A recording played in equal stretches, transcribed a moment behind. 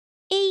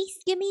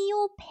give me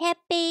your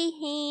Pepe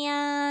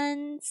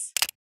hands.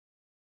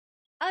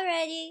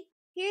 Alrighty,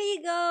 here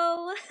you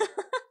go.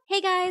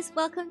 Hey guys,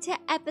 welcome to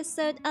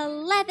episode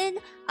 11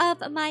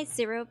 of my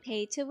Zero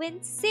Pay to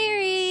Win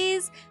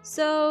series.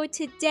 So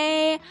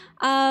today,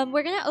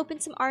 we're gonna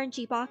open some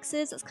RNG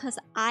boxes because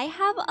I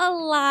have a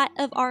lot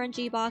of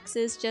RNG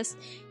boxes just,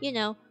 you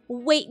know,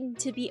 waiting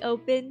to be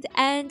opened,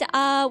 and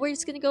we're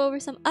just gonna go over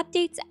some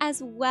updates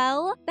as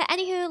well. But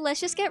anywho, let's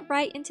just get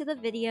right into the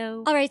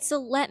video. Alright, so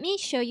let me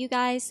show you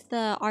guys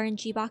the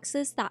RNG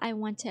boxes that I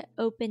want to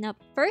open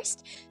up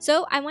first.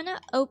 So I want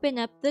to open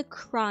up the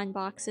Cron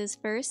boxes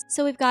first.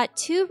 So we've got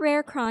 2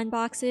 rare Cron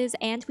boxes,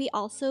 and we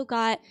also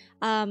got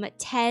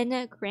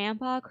 10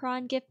 Grandpa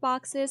Cron gift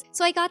boxes.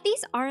 So I got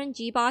these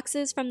RNG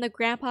boxes from the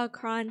Grandpa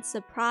Cron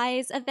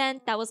surprise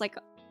event that was like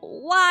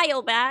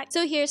while back.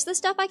 So here's the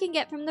stuff I can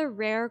get from the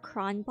rare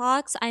Cron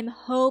box. I'm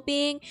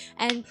hoping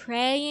and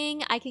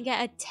praying I can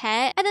get a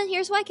Tet. And then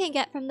here's what I can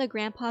get from the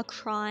Grandpa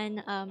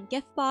Cron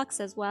gift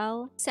box as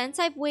well. Since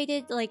I've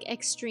waited like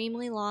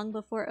extremely long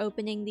before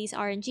opening these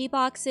RNG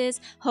boxes,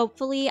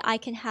 hopefully I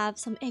can have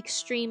some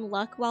extreme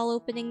luck while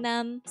opening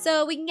them.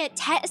 So we can get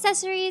Tet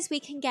accessories, we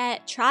can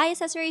get Try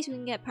accessories, we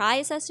can get Pry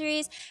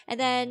accessories, and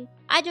then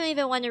I don't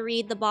even want to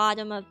read the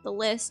bottom of the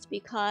list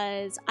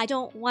because I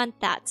don't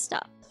want that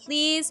stuff.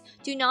 Please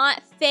do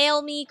not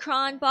fail me,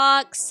 Cron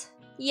box.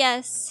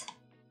 Yes.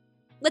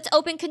 Let's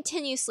open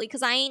continuously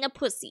because I ain't a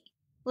pussy.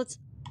 Let's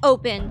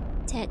open.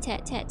 Tet,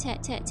 tet, tet,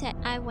 tet, tet, tet.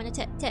 I want to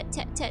tet, tet,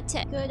 tet, tet,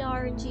 tet. Good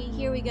RNG.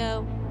 Here we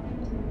go.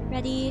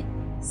 Ready,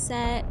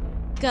 set,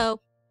 go.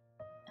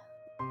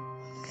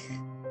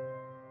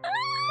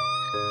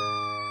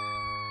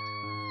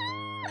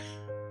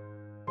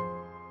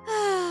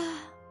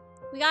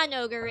 We got an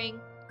ogre ring.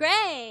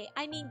 Gray.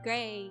 I mean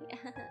gray.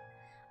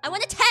 I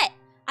want a Tet.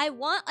 I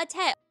want a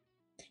Tet.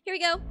 Here we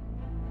go.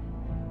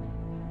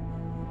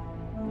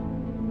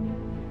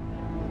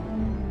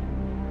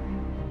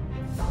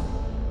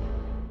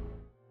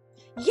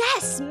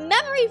 Yes!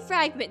 Memory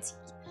fragments!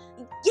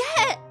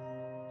 Yeah!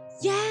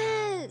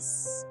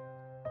 Yes!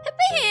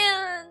 Happy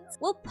hands!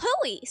 Well,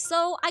 pooey.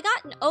 So I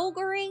got an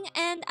ogre ring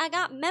and I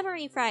got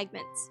memory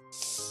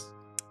fragments.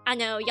 I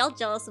know, y'all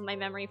jealous of my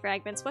memory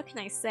fragments. What can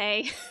I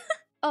say?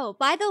 Oh,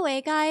 by the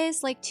way,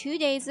 guys, like 2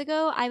 days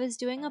ago, I was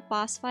doing a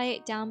boss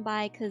fight down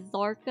by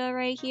Kazarka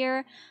right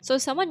here. So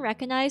someone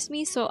recognized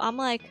me, so I'm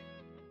like,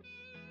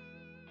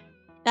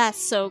 that's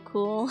so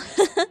cool.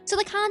 So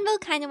the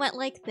convo kind of went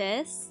like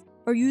this.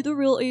 Are you the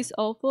real Ace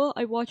Alpha?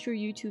 I watch your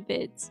YouTube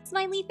vids.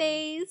 Smiley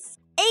face.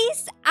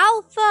 Ace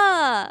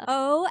Alpha!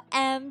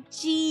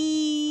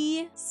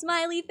 OMG.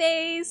 Smiley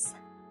face.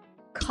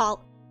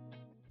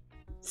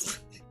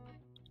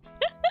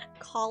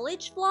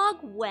 College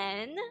vlog?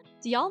 When?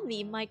 Do y'all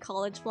meme my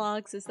college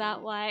vlogs? Is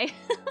that why?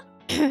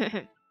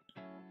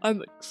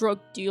 I'm a drug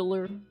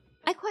dealer.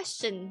 I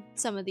question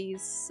some of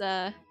these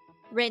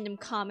random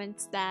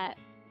comments that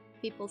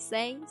people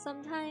say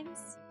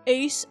sometimes.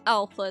 Ace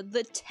Alpha,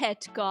 the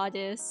Tet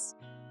goddess.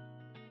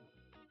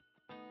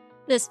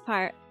 This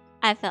part,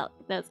 I felt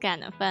that was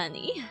kind of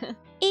funny.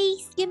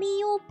 Ace, give me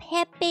your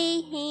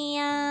Pepe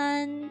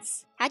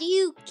hands. How do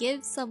you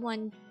give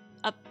someone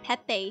a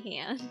Pepe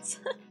hands?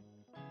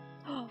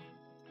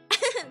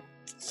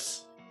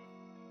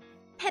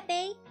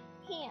 Pepe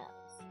hands.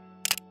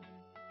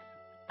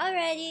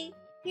 Alrighty,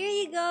 here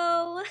you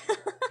go.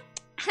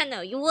 I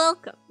know, you're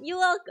welcome. You're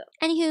welcome.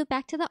 Anywho,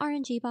 back to the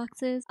RNG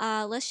boxes.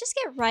 Let's just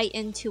get right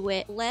into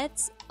it.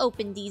 Let's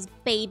open these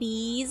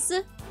babies.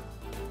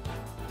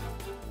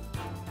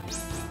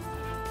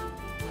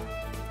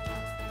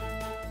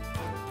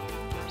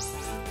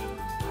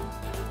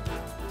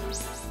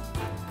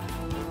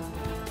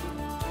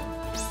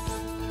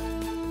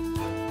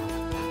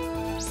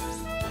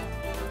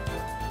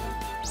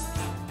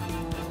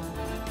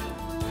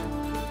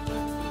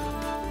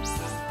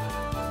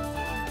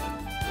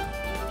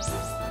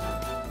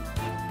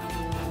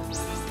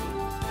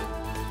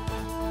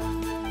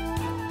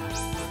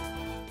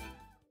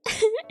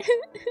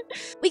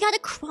 We got a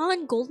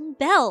Cron Golden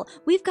Bell.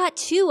 We've got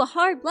 2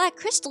 hard black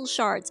crystal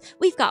shards.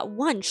 We've got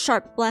 1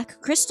 sharp black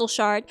crystal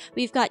shard.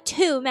 We've got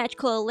 2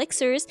 magical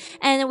elixirs.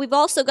 And we've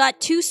also got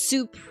 2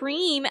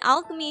 supreme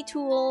alchemy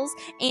tools.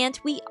 And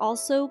we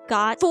also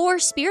got 4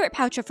 spirit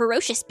pouch of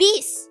ferocious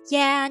beasts.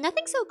 Yeah,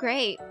 nothing so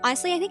great.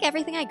 Honestly, I think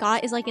everything I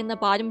got is like in the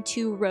bottom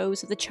 2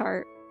 rows of the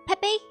chart.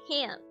 Pepe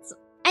hands.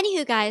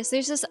 Anywho, guys,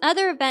 there's this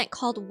other event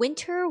called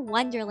Winter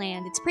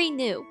Wonderland. It's pretty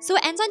new. So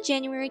it ends on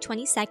January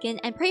 22nd,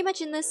 and pretty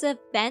much in this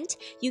event,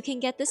 you can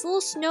get this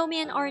little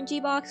snowman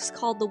RNG box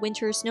called the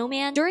Winter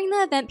Snowman. During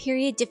the event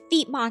period,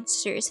 defeat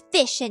monsters,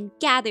 fish, and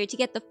gather to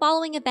get the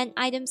following event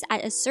items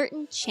at a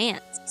certain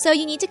chance. So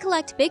you need to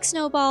collect big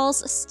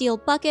snowballs, steel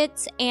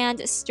buckets,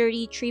 and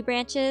sturdy tree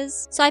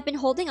branches. So I've been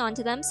holding on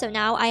to them, so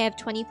now I have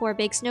 24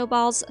 big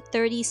snowballs,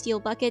 30 steel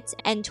buckets,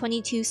 and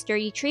 22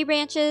 sturdy tree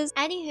branches.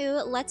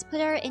 Anywho, let's put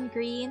our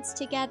ingredients ingredients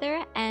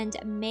together and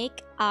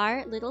make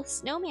our little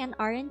snowman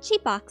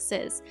RNG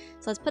boxes.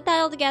 So let's put that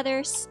all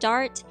together,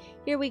 start,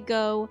 here we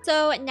go.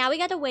 So now we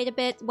gotta wait a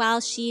bit while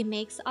she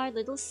makes our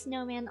little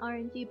snowman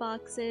RNG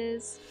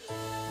boxes.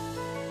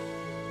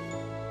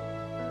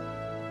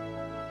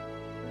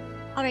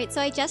 Alright,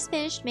 so I just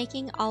finished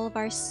making all of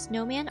our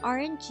snowman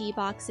RNG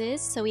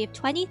boxes. So we have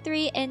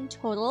 23 in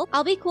total.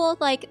 I'll be cool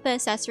with like the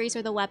accessories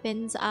or the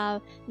weapons.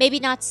 Maybe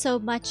not so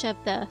much of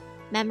the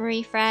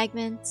memory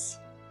fragments.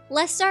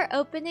 Let's start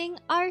opening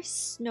our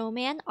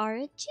snowman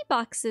RNG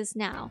boxes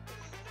now.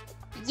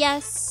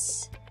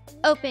 Yes,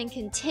 open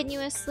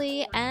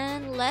continuously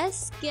and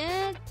let's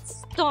get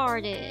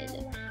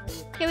started.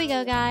 Here we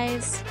go,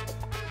 guys.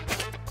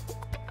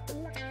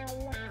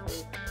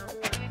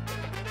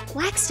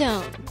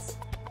 Blackstones.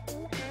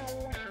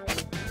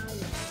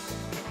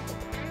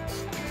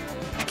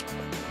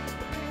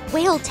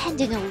 Whale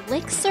tendon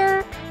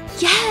elixir?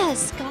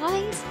 Yes,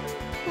 guys!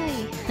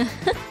 Hey.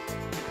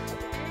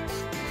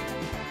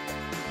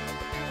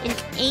 An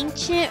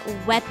ancient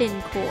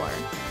weapon core.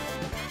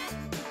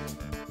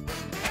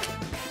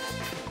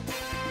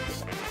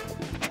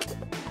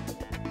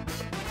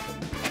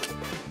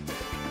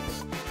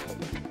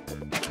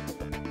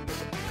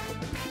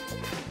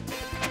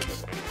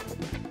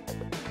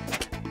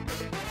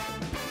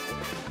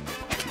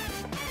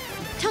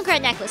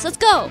 Tungrad necklace, let's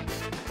go!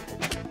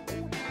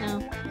 No.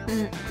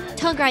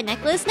 Tungrad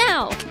necklace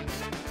now!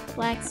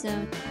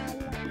 Blackstone.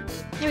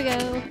 Here we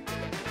go.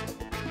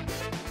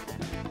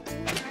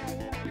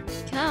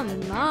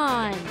 Come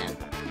on.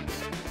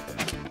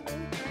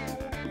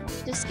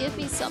 Just give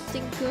me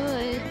something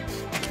good.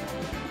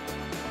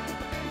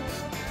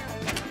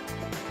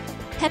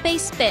 Pepe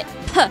spit.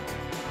 Puh.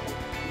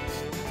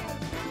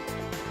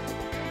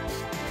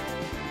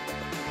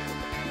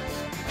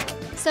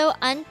 So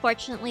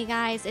unfortunately,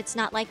 guys, it's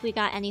not like we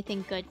got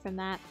anything good from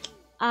that.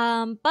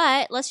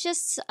 But let's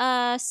just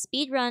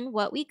speed run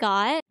what we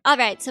got.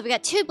 Alright, so we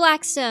got 2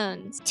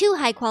 blackstones, 2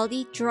 high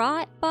quality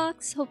draught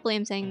box. Hopefully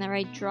I'm saying that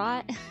right,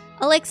 draught.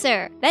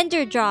 Elixir,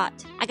 vendor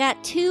draught. I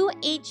got 2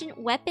 ancient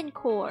weapon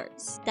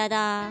cores.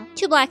 Ta-da.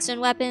 2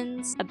 blackstone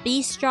weapons, a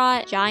beast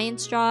draught, giant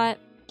draught,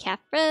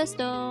 Caphra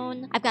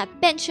stone. I've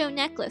got Bencho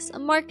necklace, a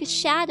Marcus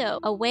shadow,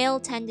 a whale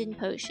tendon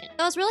potion.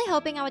 So I was really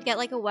hoping I would get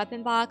like a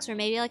weapon box or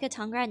maybe like a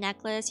Tungrad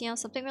necklace, you know,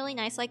 something really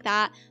nice like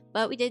that.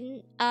 But we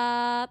didn't,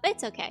 but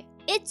it's okay.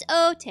 It's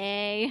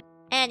okay.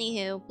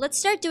 Anywho, let's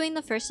start doing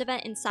the first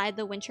event inside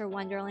the Winter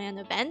Wonderland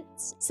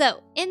events.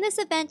 So, in this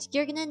event,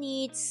 you're gonna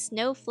need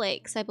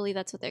snowflakes. I believe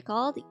that's what they're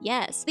called.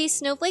 Yes. These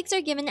snowflakes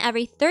are given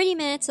every 30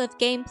 minutes of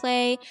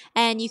gameplay,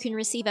 and you can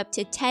receive up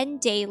to 10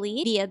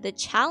 daily via the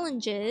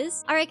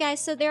challenges. Alright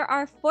guys, so there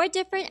are 4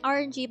 different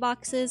RNG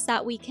boxes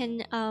that we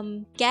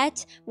can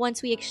get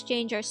once we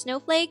exchange our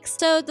snowflakes.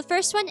 So, the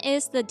first one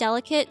is the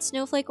delicate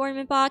snowflake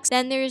ornament box.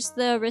 Then there's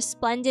the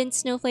resplendent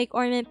snowflake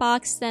ornament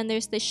box. Then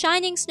there's the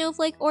shining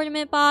snowflake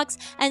ornament box.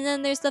 And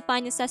then there's the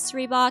fine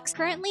accessory box.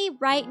 Currently,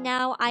 right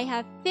now, I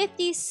have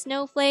 50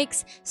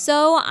 snowflakes,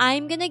 so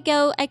I'm gonna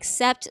go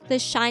accept the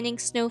shining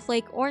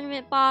snowflake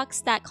ornament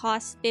box that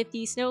costs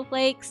 50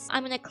 snowflakes.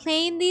 I'm gonna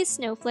claim these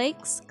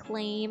snowflakes,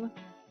 claim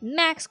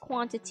max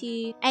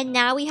quantity, and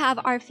now we have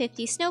our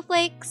 50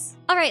 snowflakes.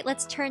 Alright,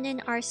 let's turn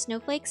in our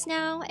snowflakes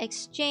now,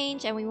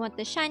 exchange, and we want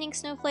the shining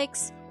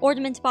snowflakes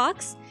ornament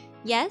box.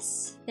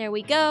 Yes, there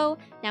we go.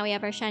 Now we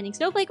have our shining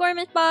snowflake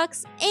ornament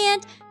box,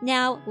 and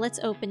now let's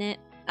open it.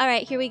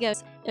 Alright, here we go.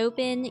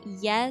 Open,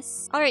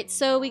 yes. Alright,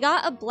 so we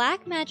got a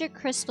black magic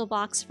crystal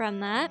box from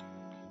that.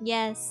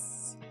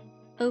 Yes.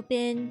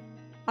 Open.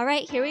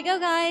 Alright, here we go,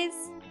 guys.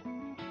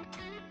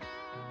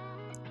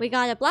 We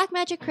got a black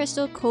magic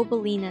crystal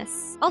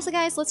Cobalinus. Also,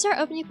 guys, let's start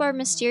opening for our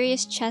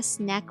mysterious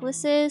chest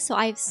necklaces. So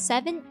I have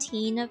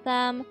 17 of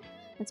them.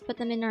 Let's put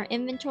them in our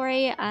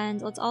inventory, and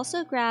let's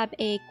also grab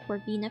a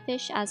Corvina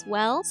fish as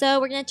well.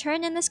 So we're going to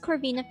turn in this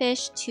Corvina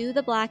fish to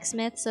the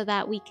blacksmith so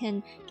that we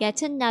can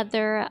get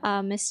another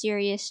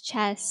mysterious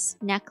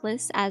chest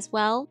necklace as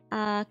well.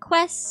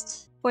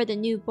 Quest for the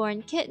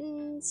newborn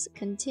kittens,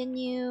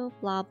 continue,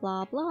 blah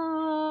blah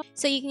blah.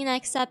 So you can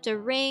accept a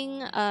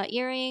ring,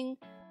 earring,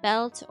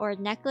 belt, or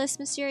necklace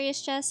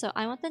mysterious chest. So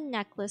I want the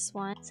necklace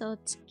one. So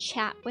let's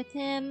chat with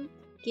him.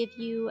 Give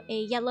you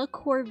a yellow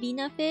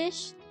Corvina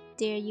fish.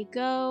 There you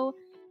go.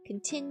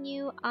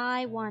 Continue.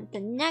 I want the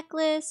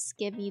necklace.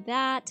 Give me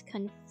that.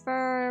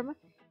 Confirm.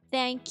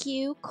 Thank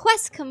you.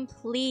 Quest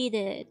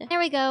completed. There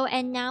we go.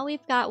 And now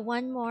we've got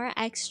one more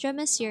extra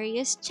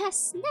mysterious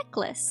chest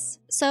necklace.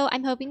 So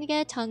I'm hoping to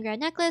get a Tungrad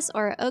necklace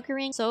or an ochre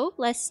ring. So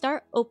let's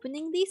start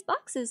opening these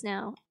boxes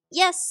now.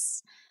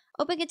 Yes!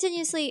 Open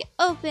continuously.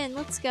 Open.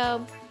 Let's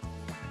go.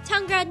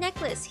 Tungrad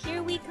necklace.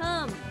 Here we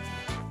come.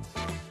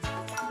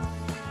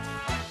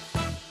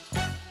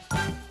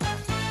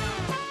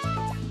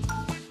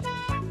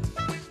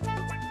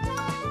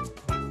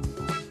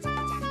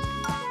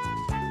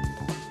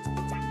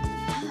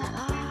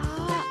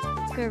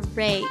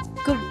 Great.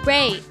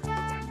 Great.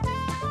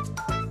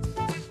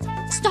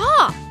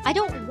 Stop! I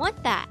don't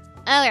want that.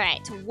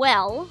 Alright,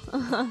 well,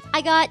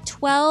 I got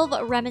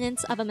 12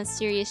 remnants of a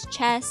mysterious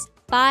chest,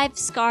 5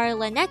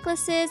 Scarlet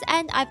necklaces,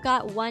 and I've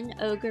got 1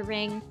 ogre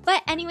ring.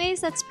 But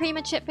anyways, that's pretty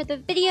much it for the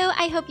video.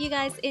 I hope you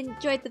guys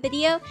enjoyed the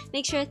video.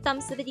 Make sure to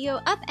thumbs the video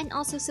up and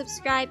also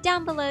subscribe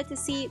down below to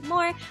see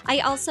more. I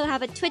also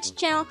have a Twitch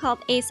channel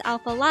called Ace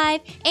Alpha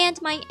Live,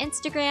 and my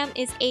Instagram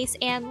is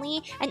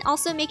AceAnnLee. And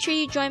also make sure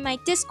you join my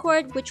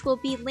Discord, which will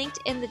be linked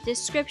in the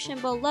description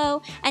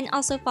below, and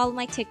also follow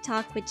my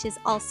TikTok, which is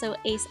also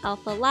Ace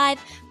Alpha Live.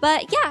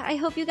 But yeah, I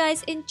hope you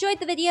guys enjoyed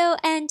the video,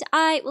 and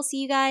I will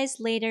see you guys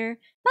later.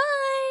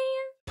 Bye!